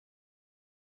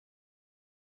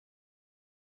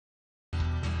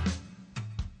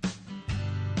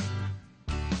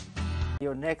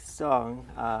Your next song,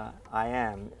 I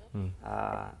Am,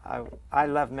 I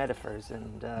love metaphors,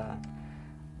 and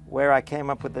where I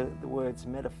came up with the words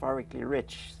metaphorically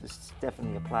rich, this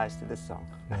definitely applies to this song.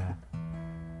 Yeah,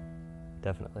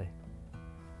 definitely.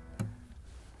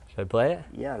 Should I play it?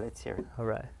 Yeah, let's hear it. All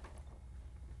right.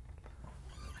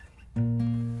 So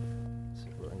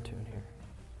we're in tune here.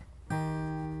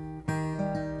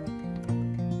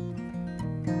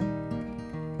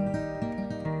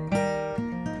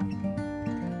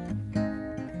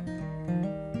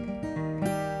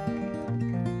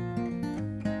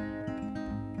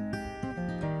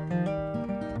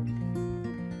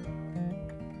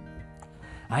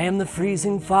 I am the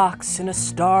freezing fox in a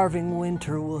starving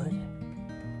winter wood,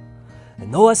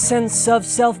 and though a sense of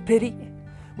self-pity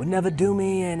would never do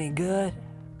me any good,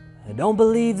 I don't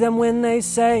believe them when they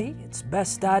say it's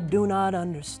best I do not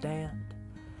understand.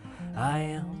 I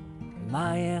am,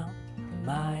 I am,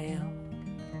 I am.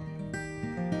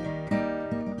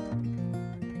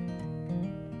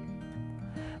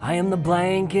 I am the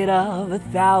blanket of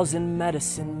 1,000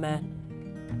 medicine men.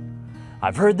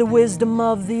 I've heard the wisdom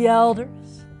of the elders,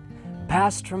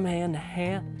 passed from hand to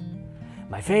hand.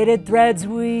 My faded threads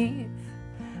weave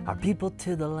our people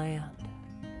to the land.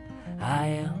 I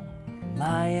am,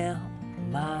 I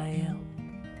am, I am.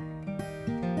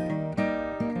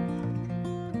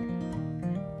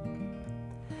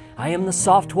 I am the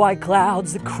soft white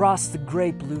clouds that cross the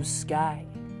great blue sky.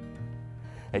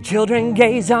 The children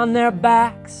gaze on their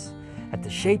backs at the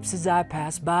shapes as I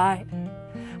pass by.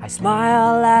 I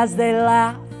smile as they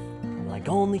laugh like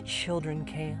only children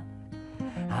can.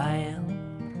 I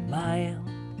am, I am,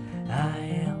 I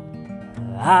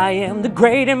am. I am the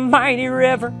great and mighty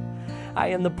river. I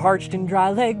am the parched and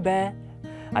dry lake bed.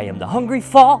 I am the hungry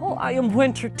fall. I am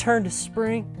winter turned to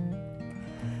spring.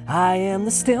 I am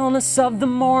the stillness of the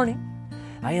morning.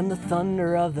 I am the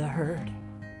thunder of the herd.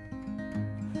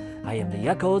 I am the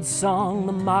echoed song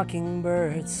the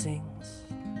mockingbird sings.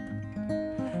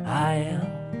 I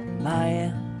am, I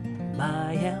am,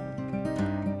 I am.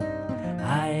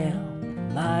 I am,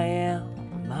 I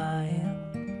am, I am.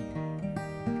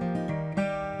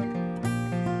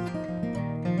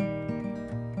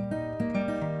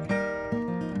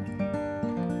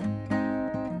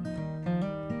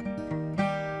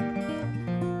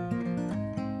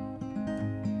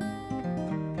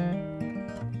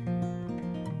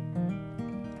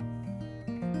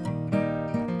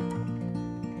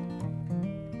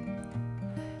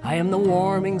 I am the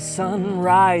warming sun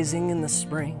rising in the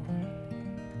spring.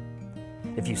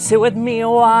 If you sit with me a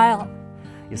while,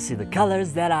 you'll see the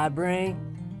colors that I bring,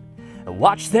 and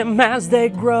watch them as they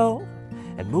grow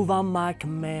and move on my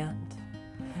command.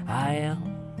 I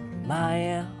am, I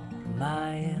am,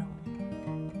 I am.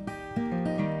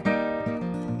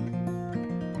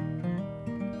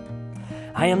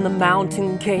 I am the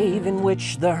mountain cave in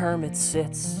which the hermit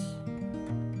sits.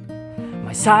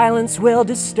 My silence will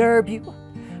disturb you.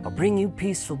 I'll bring you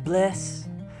peaceful bliss.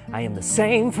 I am the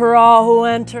same for all who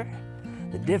enter.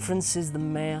 The difference is the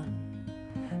man.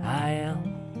 I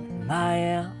am, I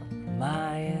am,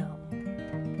 I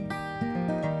am.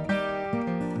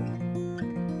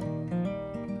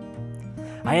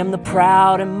 I am the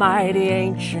proud and mighty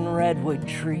ancient redwood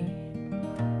tree.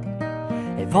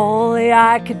 If only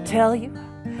I could tell you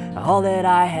all that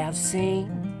I have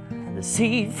seen. The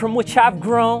seed from which I've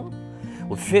grown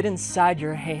will fit inside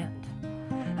your hand.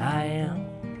 I am,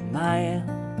 I am,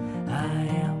 I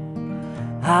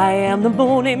am. I am the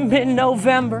moon in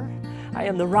mid-November. I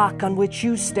am the rock on which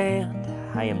you stand.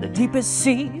 I am the deepest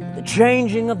sea, the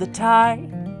changing of the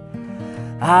tide.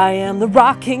 I am the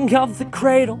rocking of the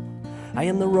cradle. I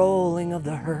am the rolling of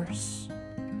the hearse.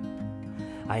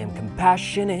 I am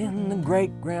compassion in the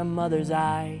great-grandmother's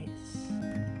eyes.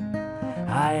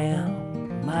 I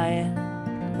am, I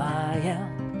am, I am.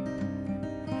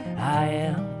 I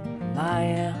am, I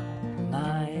am,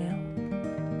 I am.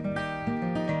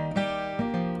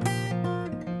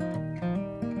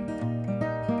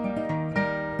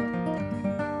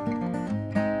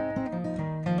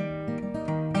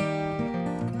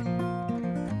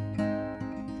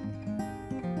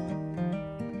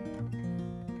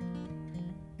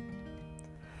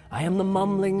 I am the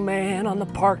mumbling man on the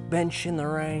park bench in the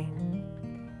rain.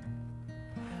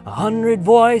 100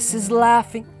 voices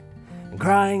laughing and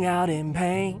crying out in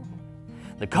pain.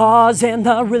 The cause and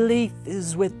the relief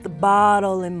is with the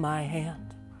bottle in my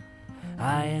hand.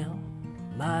 I am,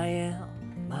 I am,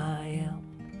 I am.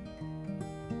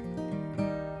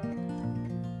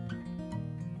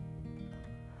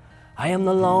 I am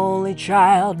the lonely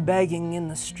child begging in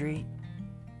the street.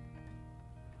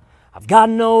 I've got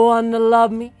no one to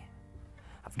love me.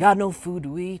 I've got no food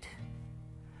to eat.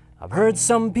 I've heard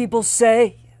some people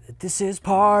say that this is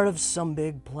part of some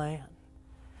big plan.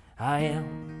 I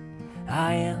am,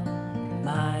 I am,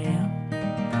 I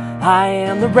am. I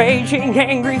am the raging,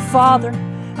 angry father.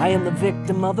 I am the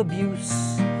victim of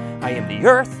abuse. I am the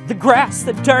earth, the grass,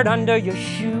 the dirt under your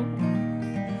shoe.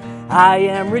 I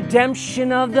am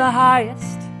redemption of the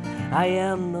highest. I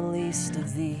am the least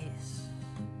of these.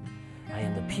 I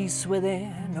am the peace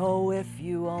within. Oh, if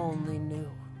you only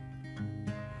knew.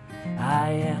 I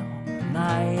am,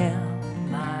 I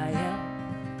am, I am.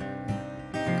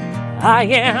 I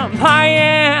am, I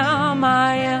am,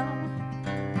 I am.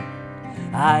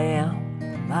 I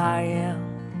am, I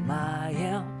am, I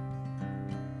am.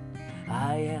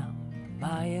 I am,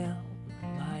 I am,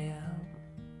 I am.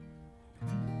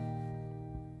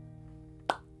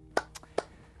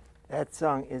 That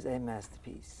song is a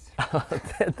masterpiece.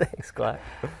 Thanks, Clive.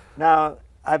 Now,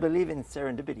 I believe in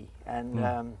serendipity,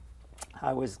 and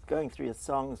I was going through your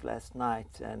songs last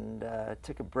night and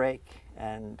took a break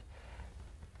and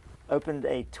opened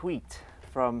a tweet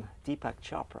from Deepak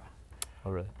Chopra. Oh,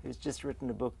 really? Who's just written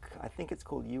a book, I think it's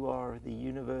called You Are the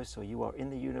Universe, or You Are in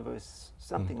the Universe,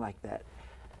 something like that.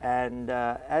 And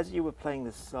as you were playing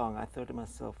this song, I thought to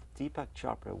myself, Deepak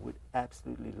Chopra would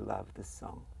absolutely love this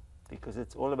song, because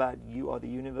it's all about you are the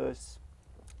universe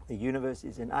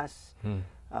is in us,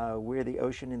 we're the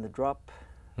ocean in the drop,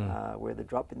 we're the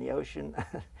drop in the ocean.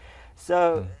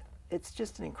 So it's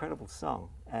just an incredible song,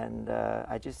 and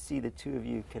I just see the two of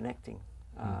you connecting,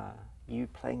 you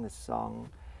playing the song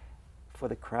for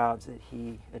the crowds that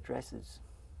he addresses.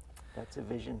 That's a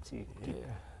vision to keep.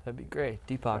 Yeah, that'd be great.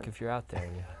 Deepak, if you're out there,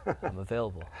 I'm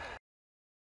available.